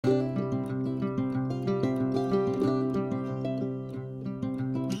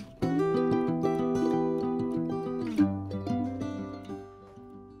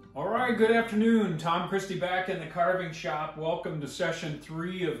good afternoon. Tom Christie back in the carving shop. Welcome to session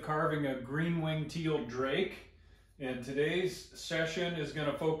 3 of carving a Green-winged Teal Drake. And today's session is going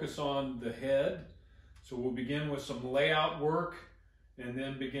to focus on the head. So we'll begin with some layout work and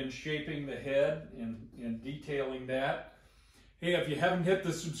then begin shaping the head and detailing that. Hey, if you haven't hit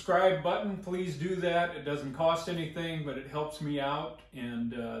the subscribe button, please do that. It doesn't cost anything, but it helps me out.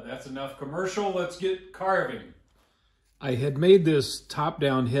 And that's enough commercial. Let's get carving. I had made this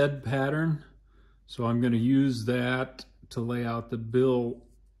top-down head pattern, so I'm going to use that to lay out the bill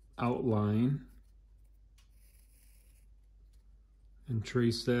outline and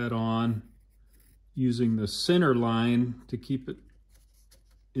trace that on using the center line to keep it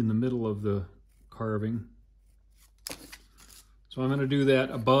in the middle of the carving. So I'm going to do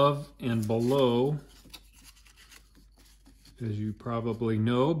that above and below, as you probably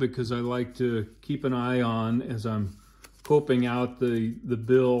know, because I like to keep an eye on as I'm coping out the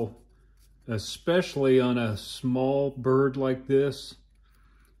bill, especially on a small bird like this.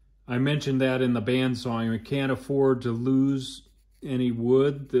 I mentioned that in the bandsawing. We can't afford to lose any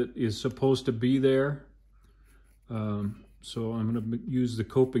wood that is supposed to be there. So I'm going to use the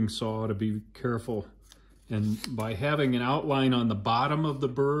coping saw to be careful. And by having an outline on the bottom of the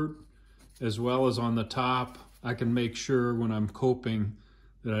bird, as well as on the top, I can make sure when I'm coping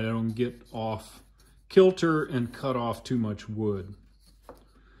that I don't get off kilter and cut off too much wood.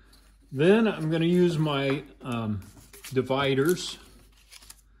 Then I'm going to use my dividers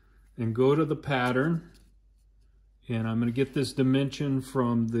and go to the pattern, and I'm going to get this dimension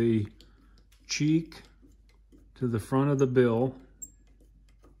from the cheek to the front of the bill.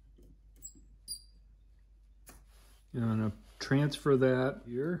 And I'm going to transfer that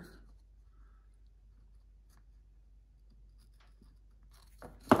here.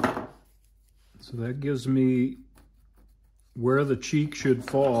 So that gives me where the cheek should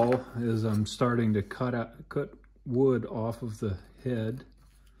fall as I'm starting to cut wood off of the head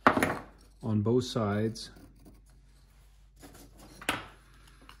on both sides.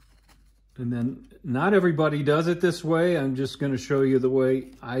 And then not everybody does it this way. I'm just going to show you the way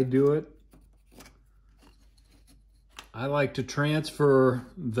I do it. I like to transfer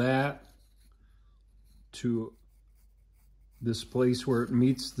that to this place where it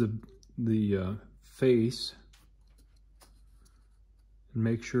meets the face and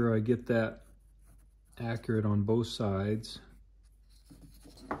make sure I get that accurate on both sides.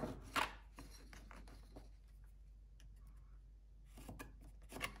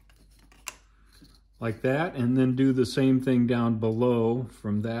 Like that, and then do the same thing down below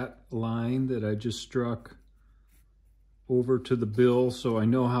from that line that I just struck over to the bill, so I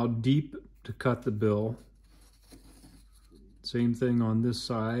know how deep to cut the bill. Same thing on this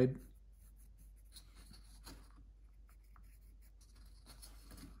side.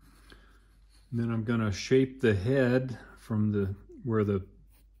 And then I'm going to shape the head from where the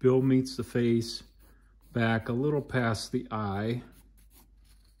bill meets the face back a little past the eye.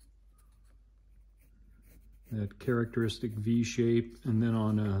 That characteristic V shape. And then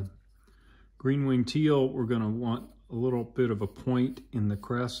on a Green-winged Teal, we're going to want a little bit of a point in the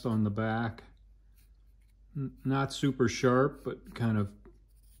crest on the back. Not super sharp, but kind of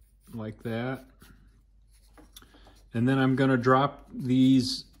like that. And then I'm going to drop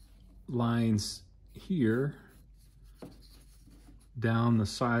these lines here down the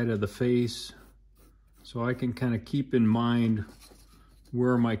side of the face so I can kind of keep in mind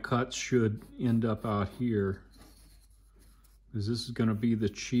where my cuts should end up out here, because this is going to be the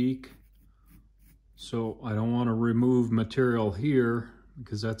cheek. So I don't want to remove material here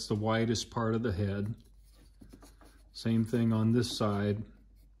because that's the widest part of the head. Same thing on this side.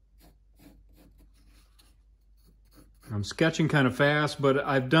 I'm sketching kind of fast, but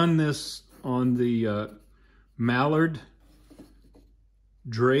I've done this on the mallard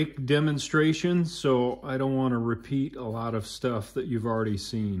drake demonstration, so I don't want to repeat a lot of stuff that you've already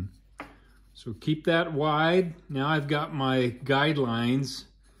seen. So keep that wide. Now I've got my guidelines,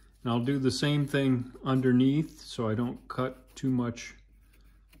 and I'll do the same thing underneath so I don't cut too much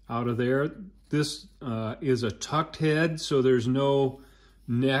out of there. This is a tucked head, so there's no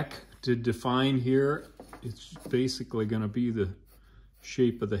neck to define here. It's basically going to be the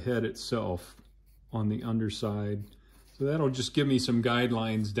shape of the head itself on the underside. So that'll just give me some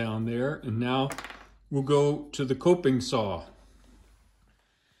guidelines down there. And now we'll go to the coping saw.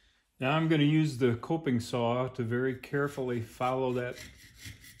 Now I'm going to use the coping saw to very carefully follow that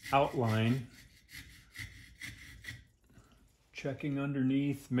outline. Checking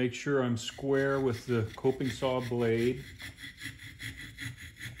underneath, make sure I'm square with the coping saw blade.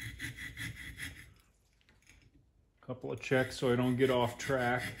 Couple of checks so I don't get off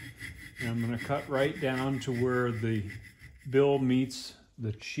track. And I'm going to cut right down to where the bill meets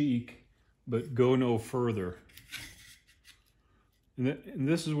the cheek, but go no further. And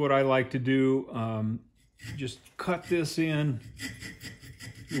this is what I like to do. Just cut this in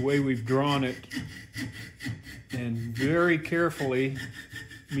the way we've drawn it and very carefully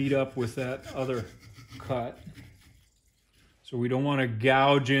meet up with that other cut. So we don't want to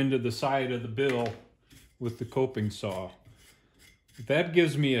gouge into the side of the bill with the coping saw. That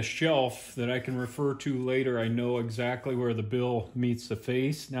gives me a shelf that I can refer to later. I know exactly where the bill meets the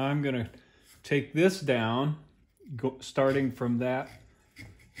face. Now I'm going to take this down, starting from that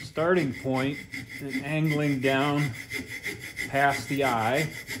starting point and angling down past the eye.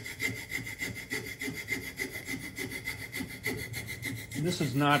 This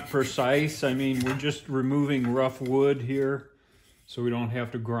is not precise. I mean, we're just removing rough wood here, so we don't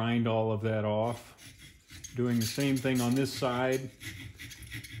have to grind all of that off. Doing the same thing on this side.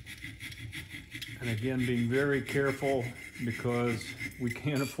 And again, being very careful because we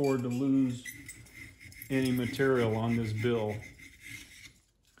can't afford to lose any material on this bill.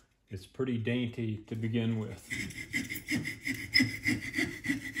 It's pretty dainty to begin with.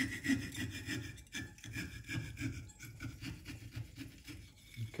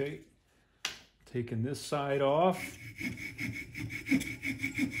 Okay, taking this side off.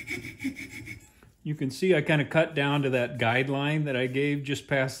 You can see I kind of cut down to that guideline that I gave just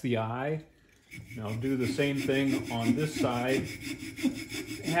past the eye. And I'll do the same thing on this side.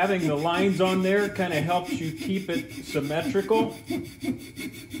 Having the lines on there kind of helps you keep it symmetrical.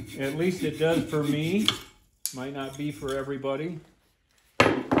 At least it does for me. Might not be for everybody.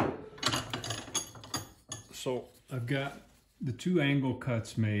 So I've got the two angle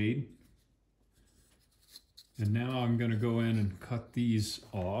cuts made. And now I'm going to go in and cut these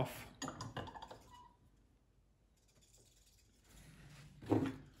off.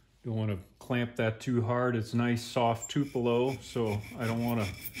 Don't want to clamp that too hard. It's nice soft tupelo, so I don't want to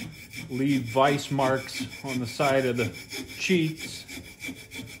leave vice marks on the side of the cheeks.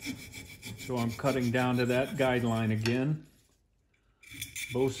 So I'm cutting down to that guideline again,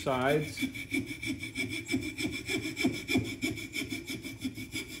 both sides.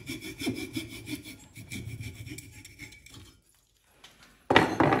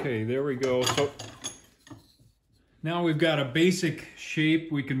 Okay, there we go. So now we've got a basic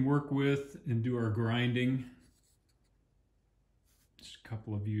shape we can work with and do our grinding. Just a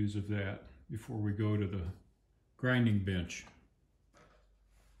couple of views of that before we go to the grinding bench.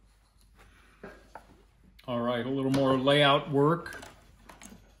 All right, a little more layout work.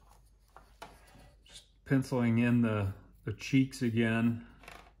 Just penciling in the cheeks again,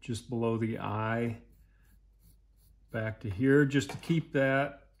 just below the eye. Back to here, just to keep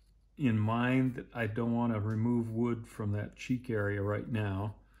that in mind that I don't want to remove wood from that cheek area right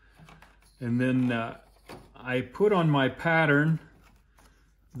now. And then I put on my pattern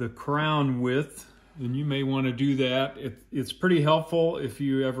the crown width, and you may want to do that. It's pretty helpful if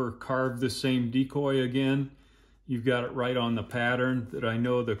you ever carve the same decoy again. You've got it right on the pattern that I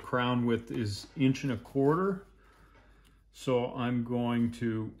know the crown width is 1.25 inches. So I'm going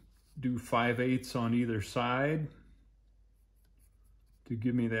to do 5/8 on either side to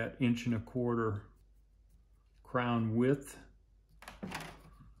give me that 1.25 inches crown width.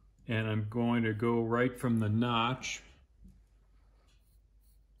 And I'm going to go right from the notch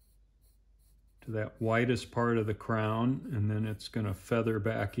to that widest part of the crown, and then it's going to feather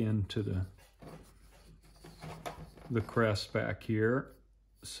back into the crest back here.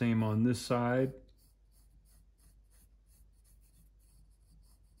 Same on this side.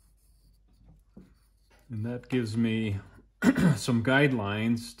 And that gives me some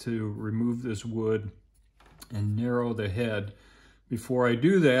guidelines to remove this wood and narrow the head. Before I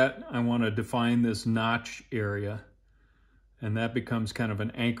do that, I want to define this notch area, and that becomes kind of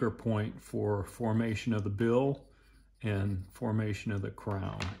an anchor point for formation of the bill and formation of the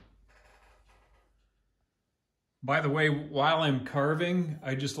crown. By the way, while I'm carving,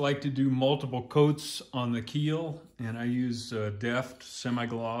 I just like to do multiple coats on the keel, and I use Deft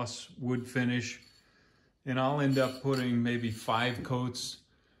semi-gloss wood finish. And I'll end up putting maybe 5 coats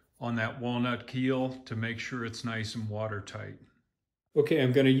on that walnut keel to make sure it's nice and watertight. Okay,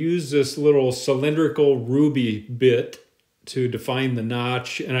 I'm going to use this little cylindrical ruby bit to define the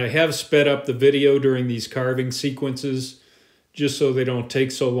notch. And I have sped up the video during these carving sequences just so they don't take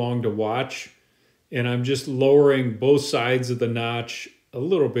so long to watch. And I'm just lowering both sides of the notch a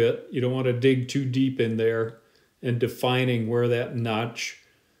little bit. You don't want to dig too deep in there, and defining where that notch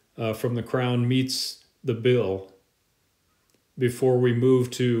from the crown meets the bill before we move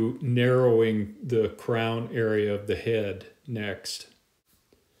to narrowing the crown area of the head next.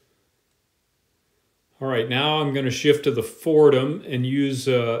 All right, now I'm going to shift to the fordham and use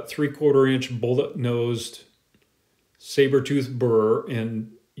a 3/4 inch bullet-nosed saber-tooth burr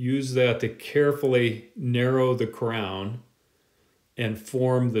and use that to carefully narrow the crown and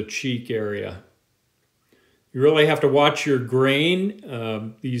form the cheek area. You really have to watch your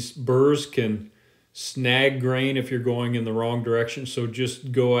grain. These burrs can snag grain if you're going in the wrong direction, so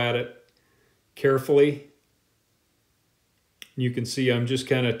just go at it carefully. You can see I'm just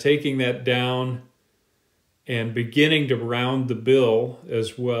kind of taking that down and beginning to round the bill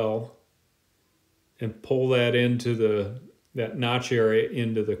as well and pull that into that notch area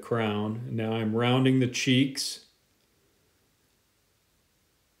into the crown. And now I'm rounding the cheeks,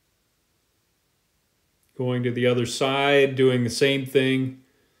 going to the other side, doing the same thing,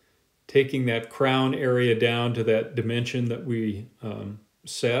 taking that crown area down to that dimension that we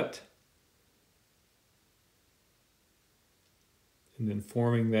set, and then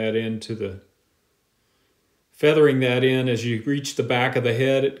forming that into feathering that in. As you reach the back of the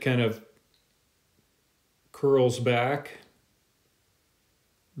head, it kind of curls back,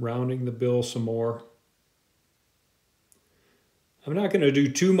 rounding the bill some more. I'm not going to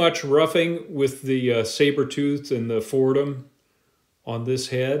do too much roughing with the saber-tooth and the fordham on this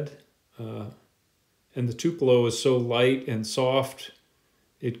head. And the tupelo is so light and soft,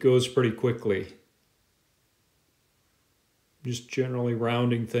 it goes pretty quickly. Just generally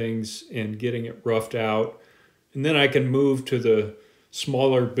rounding things and getting it roughed out. And then I can move to the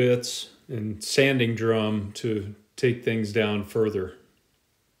smaller bits and sanding drum to take things down further.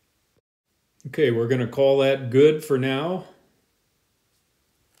 Okay, we're going to call that good for now.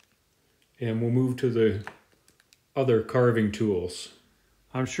 And we'll move to the other carving tools.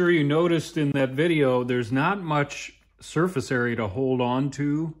 I'm sure you noticed in that video, there's not much surface area to hold on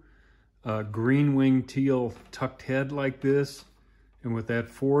to. A green-winged teal tucked head like this. And with that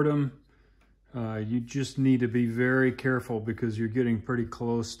fordham, you just need to be very careful because you're getting pretty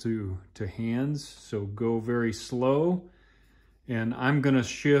close to hands. So go very slow. And I'm gonna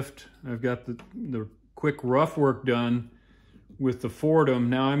shift. I've got the quick rough work done with the fordham.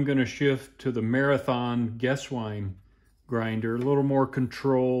 Now I'm gonna shift to the marathon Guesswine grinder, a little more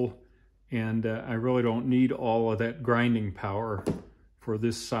control, and I really don't need all of that grinding power for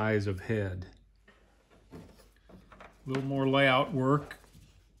this size of head. A little more layout work.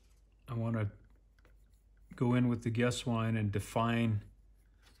 I want to go in with the Guesswine and define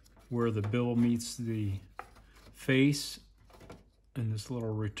where the bill meets the face and this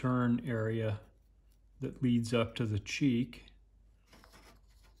little return area that leads up to the cheek,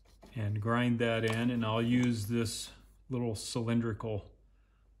 and grind that in. And I'll use this little cylindrical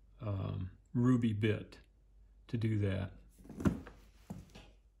ruby bit to do that.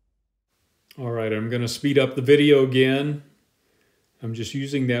 All right, I'm going to speed up the video again. I'm just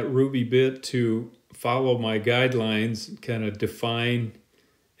using that ruby bit to follow my guidelines, kind of define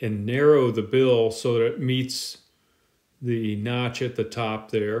and narrow the bill so that it meets the notch at the top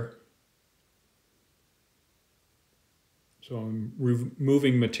there. So I'm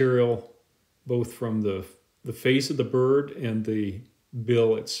removing material both from the face of the bird and the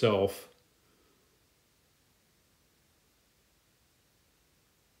bill itself.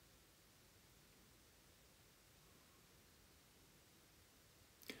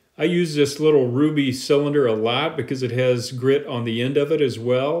 I use this little ruby cylinder a lot because it has grit on the end of it as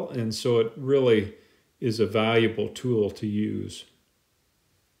well, and so it really is a valuable tool to use.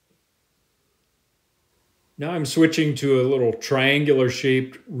 Now I'm switching to a little triangular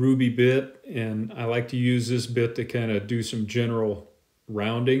shaped ruby bit, and I like to use this bit to kind of do some general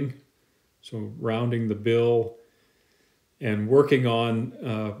rounding. So rounding the bill and working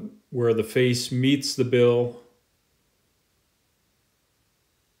on where the face meets the bill.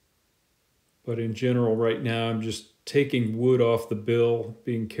 But in general right now I'm just taking wood off the bill,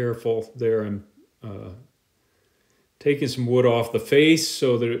 being careful there. I'm taking some wood off the face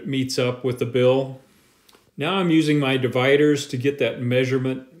so that it meets up with the bill. Now I'm using my dividers to get that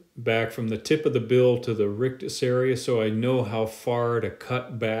measurement back from the tip of the bill to the rictus area so I know how far to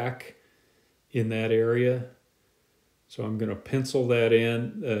cut back in that area. So I'm going to pencil that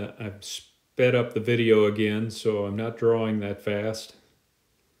in. I've sped up the video again, so I'm not drawing that fast.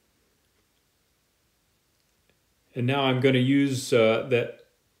 And now I'm going to use that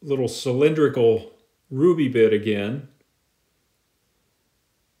little cylindrical ruby bit again.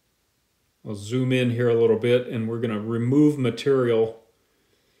 I'll zoom in here a little bit, and we're going to remove material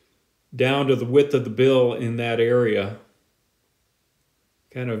down to the width of the bill in that area,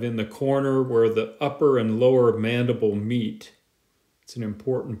 kind of in the corner where the upper and lower mandible meet. It's an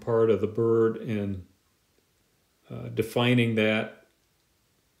important part of the bird, and defining that.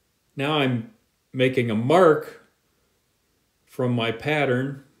 Now I'm making a mark from my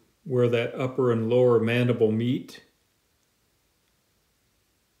pattern where that upper and lower mandible meet.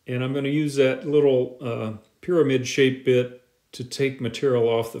 And I'm going to use that little pyramid shaped bit to take material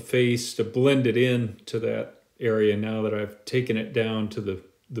off the face to blend it in to that area now that I've taken it down to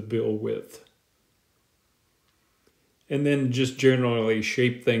the bill width. And then just generally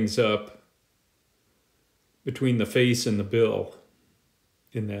shape things up between the face and the bill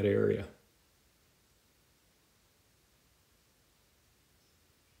in that area.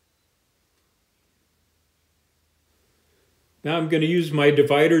 Now I'm going to use my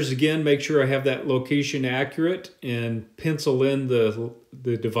dividers again, make sure I have that location accurate, and pencil in the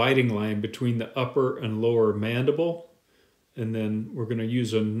dividing line between the upper and lower mandible. And then we're going to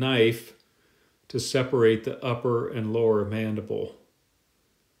use a knife to separate the upper and lower mandible.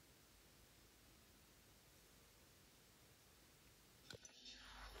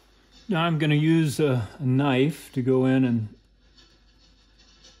 Now I'm going to use a knife to go in and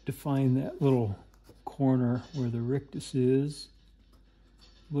define that little corner where the rictus is.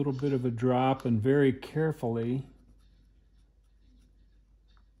 A little bit of a drop, and very carefully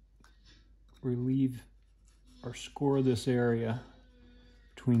relieve or score this area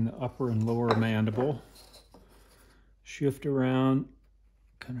between the upper and lower mandible. Shift around,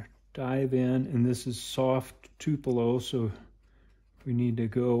 kind of dive in, and this is soft tupelo, so we need to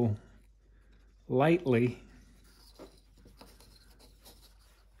go lightly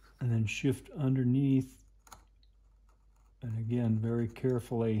and then shift underneath, and again very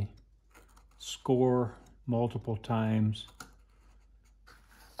carefully score multiple times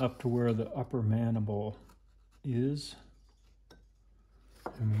up to where the upper mandible is.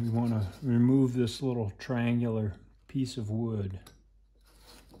 And we want to remove this little triangular piece of wood.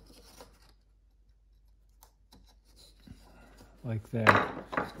 Like that.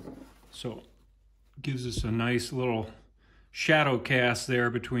 So it gives us a nice little shadow cast there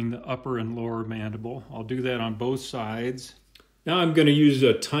between the upper and lower mandible. I'll do that on both sides. Now I'm going to use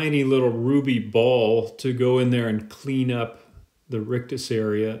a tiny little ruby ball to go in there and clean up the rictus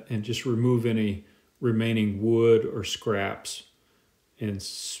area and just remove any remaining wood or scraps and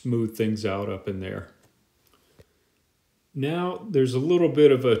smooth things out up in there. Now there's a little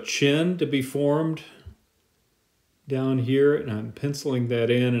bit of a chin to be formed down here, and I'm penciling that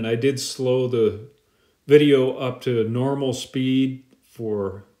in, and I did slow the video up to normal speed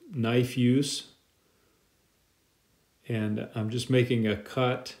for knife use. And I'm just making a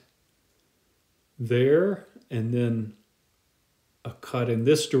cut there, and then a cut in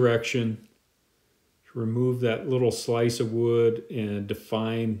this direction to remove that little slice of wood and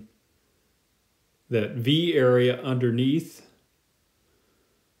define that V area underneath.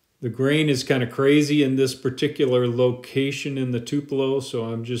 The grain is kind of crazy in this particular location in the tupelo, so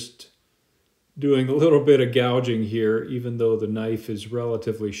I'm just doing a little bit of gouging here, even though the knife is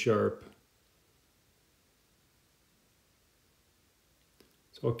relatively sharp.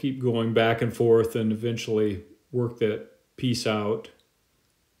 So I'll keep going back and forth and eventually work that piece out.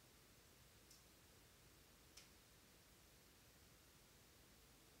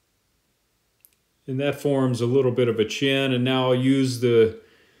 And that forms a little bit of a chin, and now I'll use the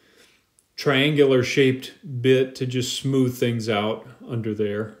triangular shaped bit to just smooth things out under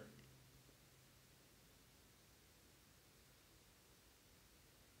there.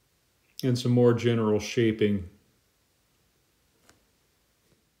 And some more general shaping.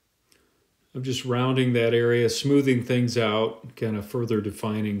 I'm just rounding that area, smoothing things out, kind of further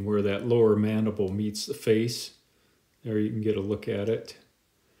defining where that lower mandible meets the face. There you can get a look at it.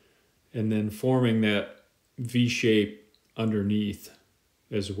 And then forming that V shape underneath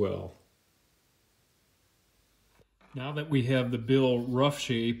as well. Now that we have the bill rough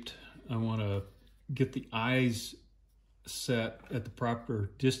shaped, I want to get the eyes set at the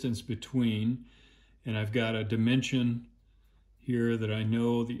proper distance between, and I've got a dimension here that I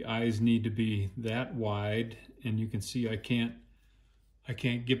know the eyes need to be that wide, and you can see I can't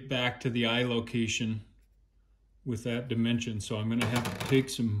get back to the eye location with that dimension, so I'm going to have to take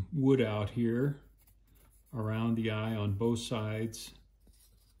some wood out here around the eye on both sides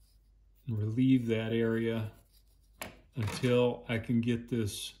and relieve that area until I can get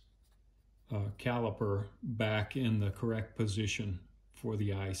this caliper back in the correct position for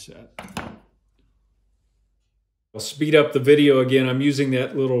the eye set. I'll speed up the video again. I'm using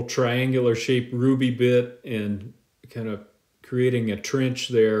that little triangular shaped ruby bit and kind of creating a trench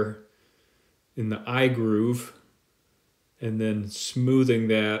there in the eye groove, and then smoothing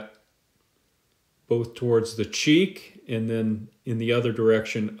that both towards the cheek and then in the other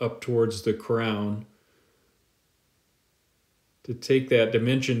direction up towards the crown. to take that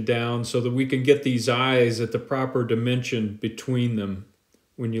dimension down so that we can get these eyes at the proper dimension between them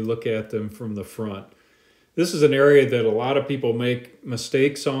when you look at them from the front. This is an area that a lot of people make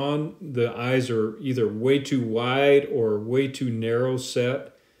mistakes on. The eyes are either way too wide or way too narrow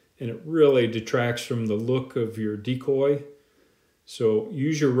set, and it really detracts from the look of your decoy. So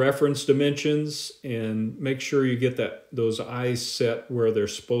use your reference dimensions and make sure you get those eyes set where they're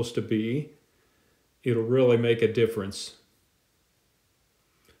supposed to be. It'll really make a difference.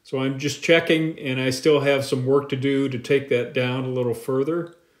 So I'm just checking, and I still have some work to do to take that down a little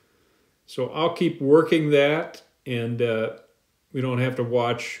further. So I'll keep working that, and we don't have to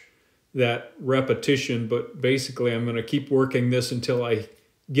watch that repetition, but basically I'm going to keep working this until I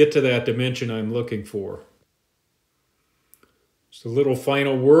get to that dimension I'm looking for. Just a little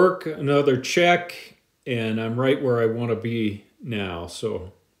final work, another check, and I'm right where I want to be now,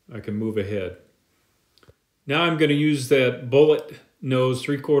 so I can move ahead. Now I'm going to use that bullet nose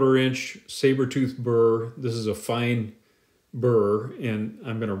 3/4 inch saber-tooth burr. This is a fine burr, and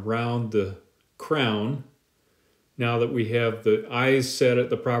I'm going to round the crown. Now that we have the eyes set at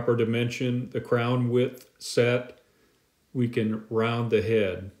the proper dimension, the crown width set, we can round the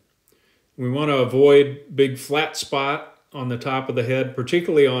head. We want to avoid big flat spot on the top of the head,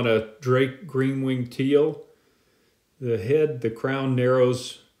 particularly on a Drake Green-winged Teal. The head, the crown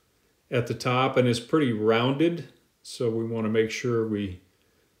narrows at the top and is pretty rounded, so we want to make sure we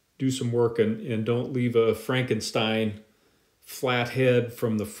do some work and don't leave a Frankenstein flat head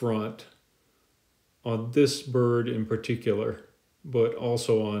from the front on this bird in particular, but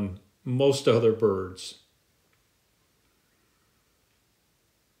also on most other birds.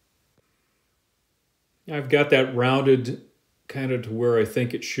 I've got that rounded kind of to where I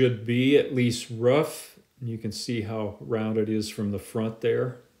think it should be, at least rough. You can see how round it is from the front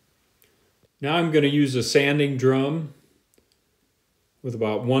there. Now I'm going to use a sanding drum with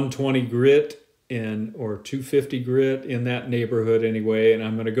about 120 grit or 250 grit, in that neighborhood anyway, and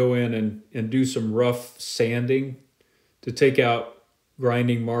I'm going to go in and do some rough sanding to take out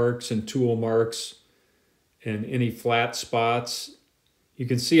grinding marks and tool marks and any flat spots. You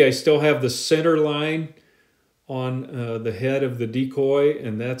can see I still have the center line on the head of the decoy,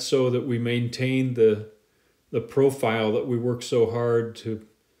 and that's so that we maintain the profile that we work so hard to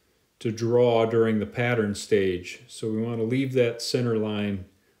draw during the pattern stage. So we want to leave that center line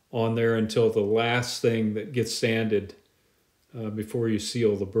on there until the last thing that gets sanded before you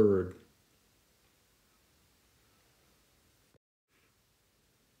seal the bird.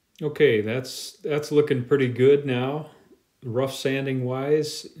 Okay, that's looking pretty good now, rough sanding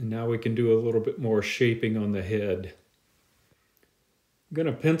wise, and now we can do a little bit more shaping on the head. I'm going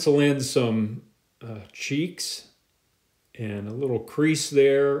to pencil in some cheeks and a little crease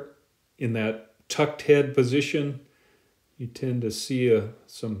there in that tucked head position. You tend to see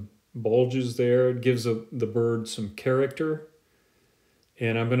some bulges there. It gives the bird some character.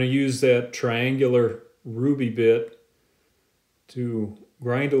 And I'm going to use that triangular ruby bit to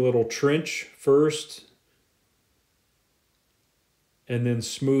grind a little trench first and then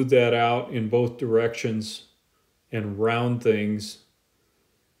smooth that out in both directions and round things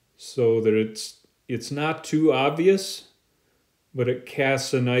so that it's not too obvious, but it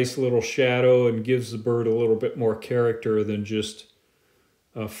casts a nice little shadow and gives the bird a little bit more character than just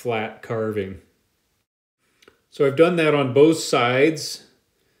a flat carving. So I've done that on both sides,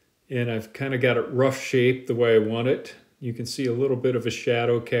 and I've kind of got it rough shaped the way I want it. You can see a little bit of a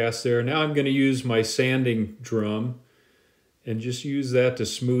shadow cast there. Now I'm going to use my sanding drum and just use that to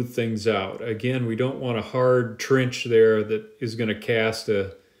smooth things out. Again, we don't want a hard trench there that is going to cast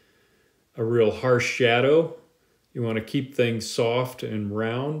a real harsh shadow. You want to keep things soft and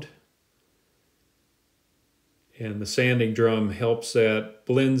round. And the sanding drum helps that,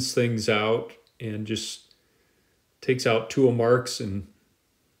 blends things out, and just takes out tool marks and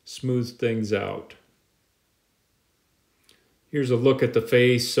smooths things out. Here's a look at the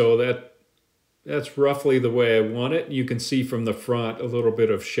face. So that's roughly the way I want it. You can see from the front a little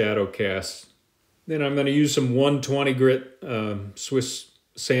bit of shadow cast. Then I'm going to use some 120 grit Swiss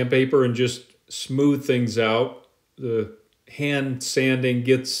sandpaper and just smooth things out. The hand sanding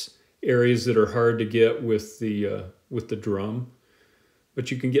gets areas that are hard to get with the drum, but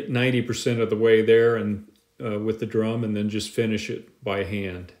you can get 90% of the way there and with the drum, and then just finish it by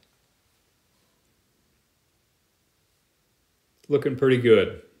hand. Looking pretty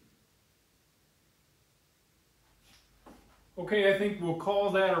good. Okay, I think we'll call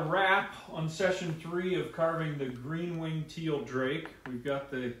that a wrap on session 3 of carving the Green-winged Teal Drake. We've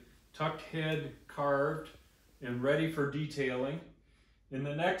got the tucked head carved and ready for detailing. In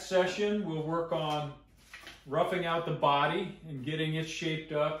the next session, we'll work on roughing out the body and getting it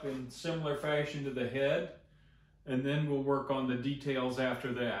shaped up in similar fashion to the head. And then we'll work on the details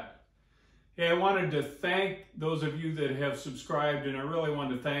after that. Hey, I wanted to thank those of you that have subscribed, and I really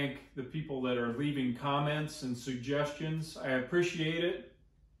want to thank the people that are leaving comments and suggestions. I appreciate it.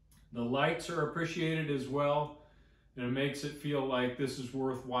 The likes are appreciated as well, and it makes it feel like this is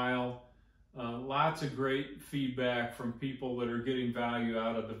worthwhile. Lots of great feedback from people that are getting value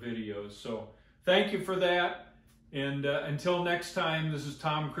out of the videos. So thank you for that. And until next time, this is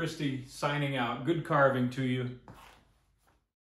Tom Christie signing out. Good carving to you.